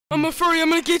I'm a furry. I'm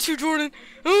gonna get you, Jordan.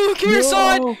 Oh, come here,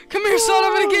 Sod. Come here, Sod.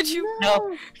 I'm gonna get you.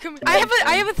 No. Come. I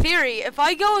have a theory. If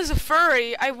I go as a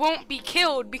furry, I won't be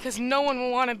killed because no one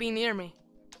will want to be near me.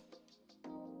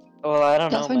 Well, I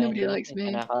don't know. That's why nobody likes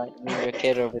me. You're a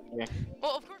kid over there.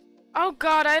 Well, of course. Oh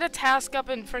God, I had a task up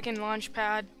in freaking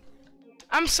Launchpad.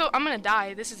 I'm gonna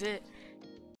die. This is it.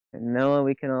 Noah,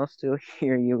 we can all still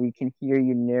hear you. We can hear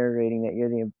you narrating that you're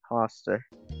the imposter.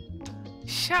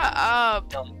 Shut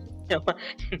up.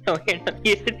 No, you're not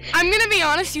muted. I'm gonna be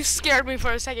honest, you scared me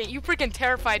for a second. You freaking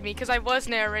terrified me because I was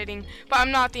narrating, but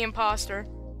I'm not the imposter.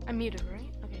 I'm muted, right?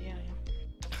 Okay,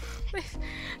 yeah.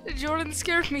 Jordan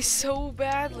scared me so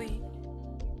badly.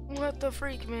 What the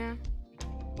freak, man?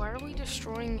 Why are we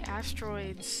destroying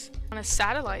asteroids on a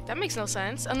satellite? That makes no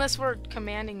sense, unless we're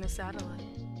commanding the satellite.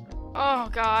 Oh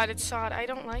God, it's Sod. I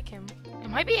don't like him. It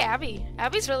might be Abby.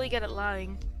 Abby's really good at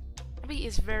lying. Abby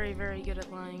is very, very good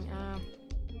at lying.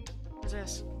 What's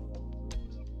this?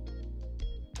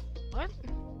 What?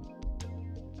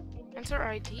 Enter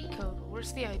ID code.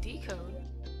 Where's the ID code?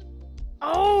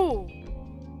 Oh!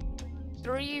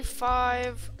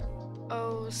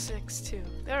 35062.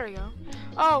 There we go.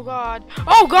 Oh God.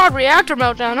 Oh God, reactor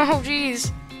meltdown. Oh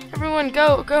jeez. Everyone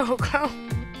go, go, go.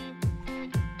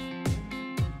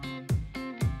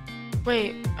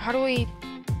 Wait, how do I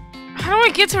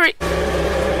get to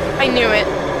I knew it.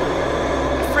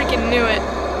 I freaking knew it.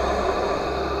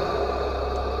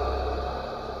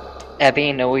 Abby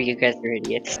and Noah, you guys are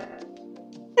idiots.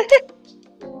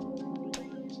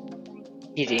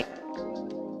 Easy.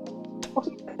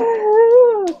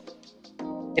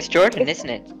 It's Jordan, isn't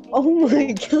it? Oh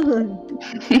my God!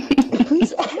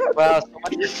 Who's Wow, so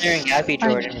much for steering Abby,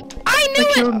 Jordan. I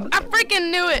knew it! I freaking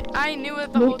knew it! I knew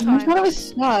it the whole time. I thought it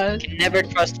was Sod. You can never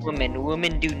trust women.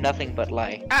 Women do nothing but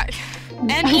lie.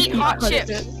 And eat hot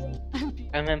chips.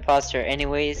 I'm an imposter.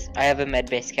 Anyways, I have a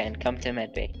medbay scan. Come to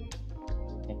medbay.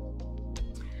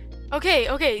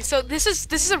 Okay, so this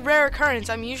is a rare occurrence.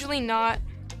 I'm usually not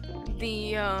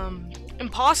the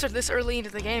imposter this early into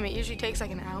the game. It usually takes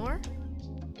like an hour.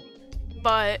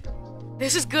 But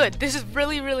this is good. This is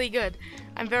really, really good.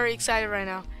 I'm very excited right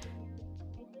now.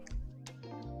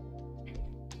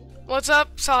 What's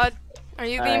up, Sod? Are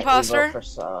you the imposter? Vote for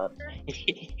Sod.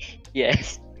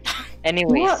 Yes.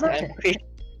 Anyways,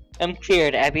 I'm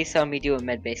cleared. Abby saw me do a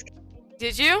medbay scan.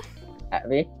 Did you?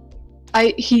 Abby?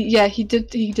 He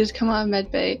did come out of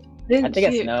medbay. I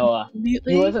think it's Noah. He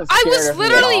wasn't I scared was of me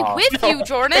literally at all. with you,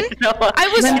 Jordan. Noah. I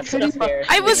was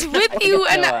Scared. with you,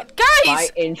 and Noah. guys. My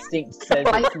instinct says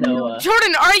it's Noah.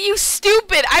 Jordan, are you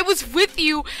stupid? I was with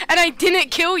you, and I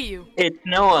didn't kill you. It's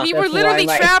Noah. We were That's literally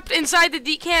why my- trapped inside the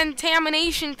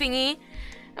decontamination thingy,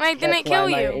 and I didn't kill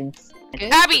you.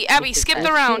 Abby, skip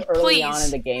the round,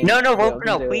 please. No,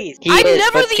 please. I'm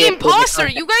never the imposter.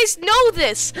 You guys know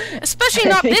this, especially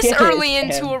not this Yes, early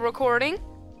into Em. a recording.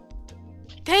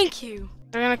 Thank you.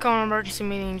 They're gonna call an emergency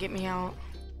meeting and get me out.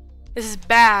 This is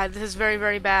bad. This is very,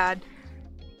 very bad.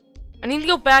 I need to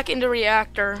go back into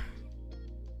reactor.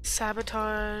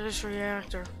 Sabotage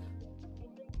reactor.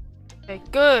 Okay,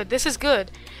 good. This is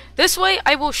good. This way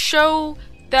I will show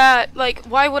that, like,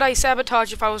 why would I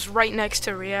sabotage if I was right next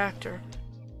to a reactor?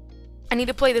 I need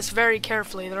to play this very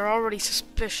carefully. They're already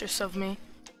suspicious of me.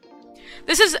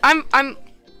 This is, I'm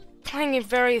playing a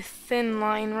very thin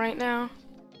line right now.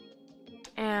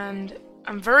 And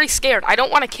I'm very scared. I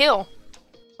don't want to kill.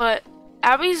 But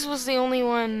Abby's was the only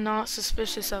one not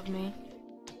suspicious of me.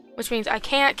 Which means I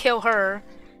can't kill her.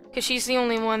 Because she's the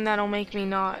only one that'll make me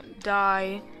not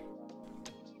die.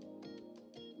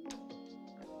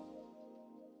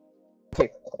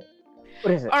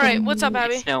 What is it? Alright, what's up,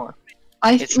 Abby?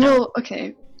 It's Noah.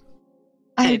 Okay.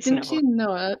 I It's didn't see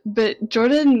Noah, but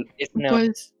Jordan It's Noah.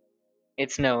 was.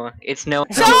 It's Noah. It's Noah.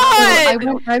 I Sod!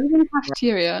 was in the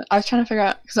cafeteria. I was trying to figure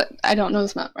out because I don't know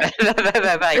this map, right?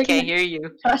 I can't hear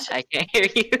you. I can't hear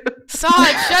you. Sod,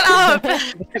 shut up!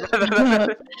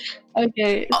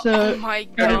 Okay, Oh so my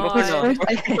Jordan, what was god. wrong?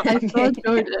 I saw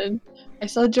Jordan. I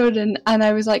saw Jordan, and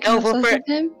I was like, No, "Can I we're with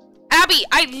him?" Abby,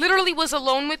 I literally was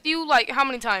alone with you, like, how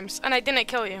many times? And I didn't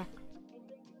kill you.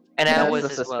 And I That's was the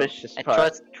as well. suspicious And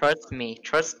part. trust me.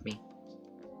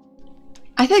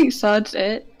 I think Sod's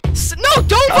it. No,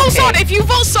 don't vote Okay. Sod! If you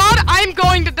vote Sod, I'm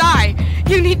going to die!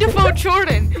 You need to vote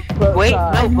Jordan! Wait,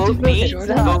 Sod. no, vote me.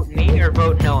 Jordan. Vote me or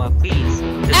vote Noah, please.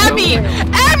 Just Abby! vote-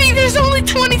 Abby, there's only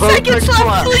 20 Vote seconds for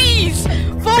left, Noah. please!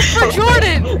 Vote for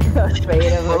Jordan!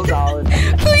 Fate of us all.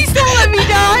 Please don't let me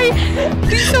die!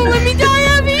 Please don't let me die,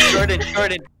 Abby!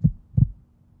 Jordan.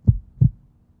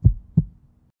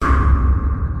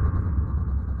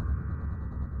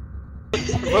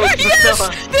 Vote for Yes!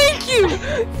 Noah. Thank you!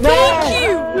 Thank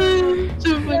you!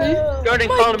 So funny. Jordan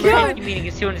My called him God. emergency meeting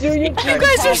as soon as Dude, he You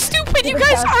guys are stupid! You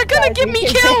guys are gonna get me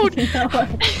killed! We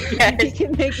Yes,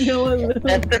 can make Noah lose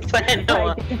that's the plan,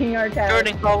 Noah. by taking our task.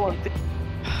 Jordan called him.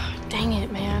 Dang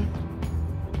it, man.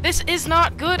 This is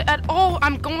not good at all.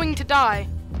 I'm going to die.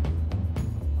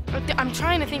 I'm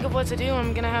trying to think of what to do.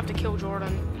 I'm gonna have to kill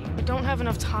Jordan. I don't have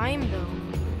enough time, though.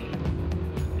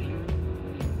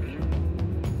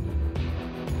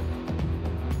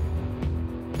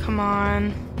 Come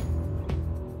on.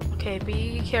 Okay,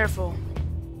 be careful.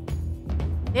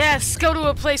 Yes, go to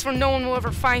a place where no one will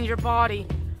ever find your body.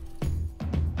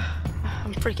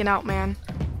 I'm freaking out, man.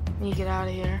 I need to get out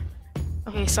of here.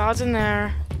 Okay, Sod's in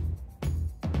there.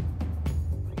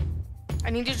 I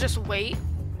need to just wait.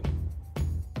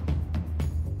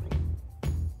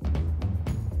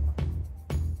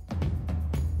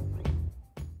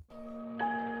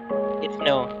 It's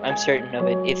Noah. I'm certain of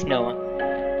it. It's Noah.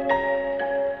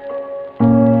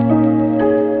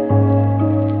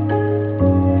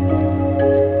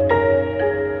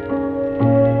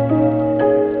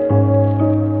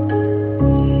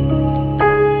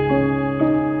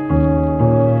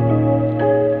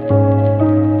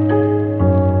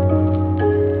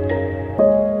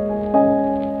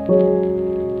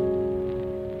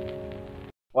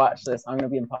 Watch this. I'm gonna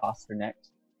be imposter next.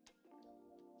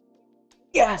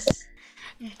 Yes.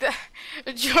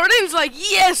 Jordan's like,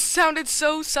 yes, sounded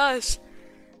so sus.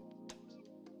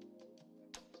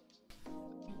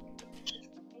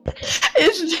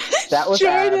 That was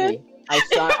Jordan. Abby. I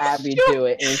saw Abby do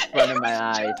it in front of my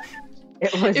eyes.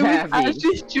 It was It was Abby.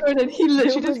 actually Jordan. He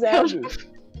literally It was just Abby. killed.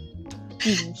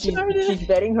 She's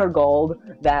betting her gold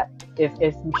that if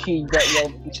she got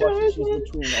yelled before she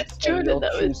chooses between us, Jordan, you'll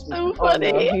that was choose me. so Oh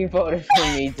funny. no, he voted for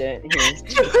me, didn't he?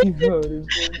 He voted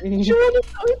for me. Jordan,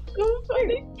 that was so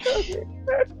funny.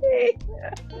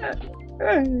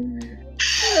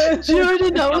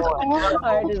 Jordan, that was awful.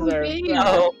 I deserve for me.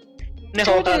 No. No.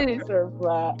 Jordan. I deserve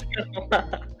that.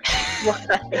 What? What?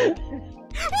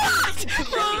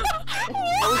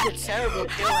 That was a terrible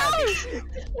kill, Abby.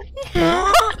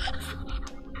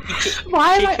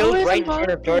 Why She am I killed always right in front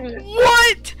of imposter? Jordan.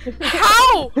 What?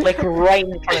 How? Like right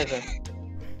in front of him.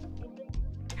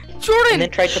 Jordan! And then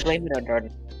tried to blame it on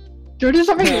Jordan. Jordan's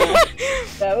over here.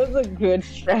 That was a good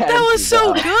strategy. That was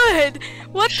so though. good!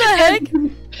 What the heck?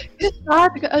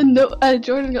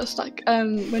 Jordan got stuck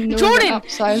when no Jordan, one went up,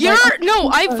 so I was you're like, no,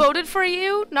 I oh. voted for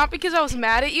you not because I was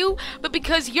mad at you, but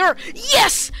because your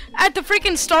yes at the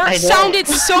freaking I start know. sounded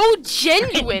so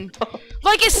genuine.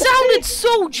 Like it sounded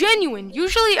so genuine.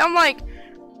 Usually I'm like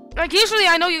usually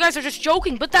I know you guys are just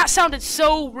joking, but that sounded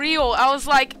so real. I was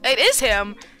like, it is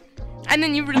him. And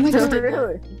then you released it.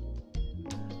 Really?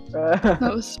 That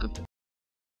was so.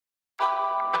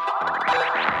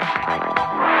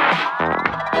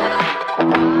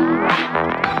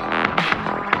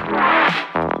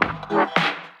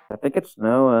 I think it's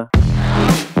Noah.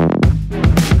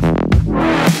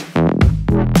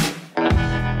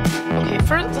 Okay,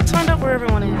 first let's find out where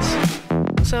everyone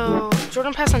is. So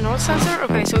Jordan passed the north sensor?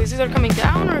 Okay, so he's either coming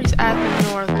down or he's at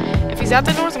the north. If he's at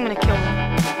the north, I'm gonna kill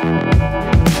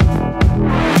him.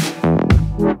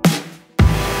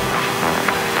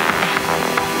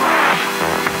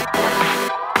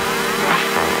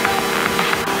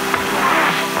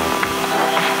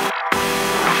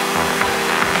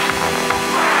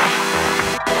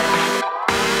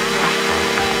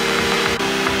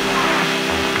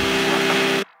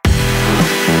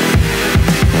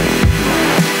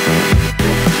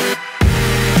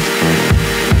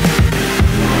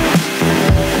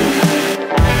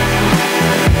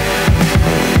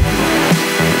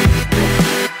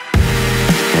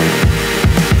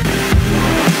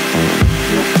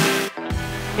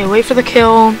 Okay, wait for the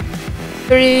kill.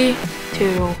 3, 2,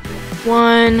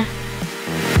 1.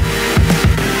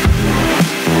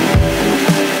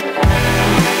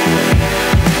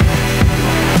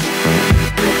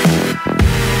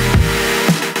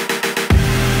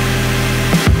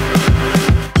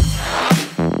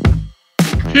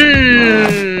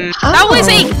 That was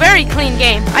a very clean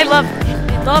game. I love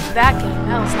that game.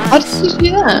 That was How nice. did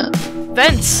you do that?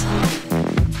 Vents.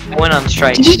 I went on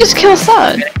strike. Did you just kill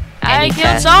Sod? I Any killed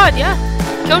cat. Sod,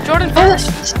 yeah. Killed Jordan Oh, first.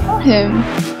 that's not him.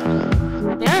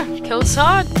 Yeah, killed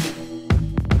Sod.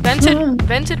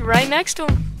 Vented right next to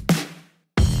him.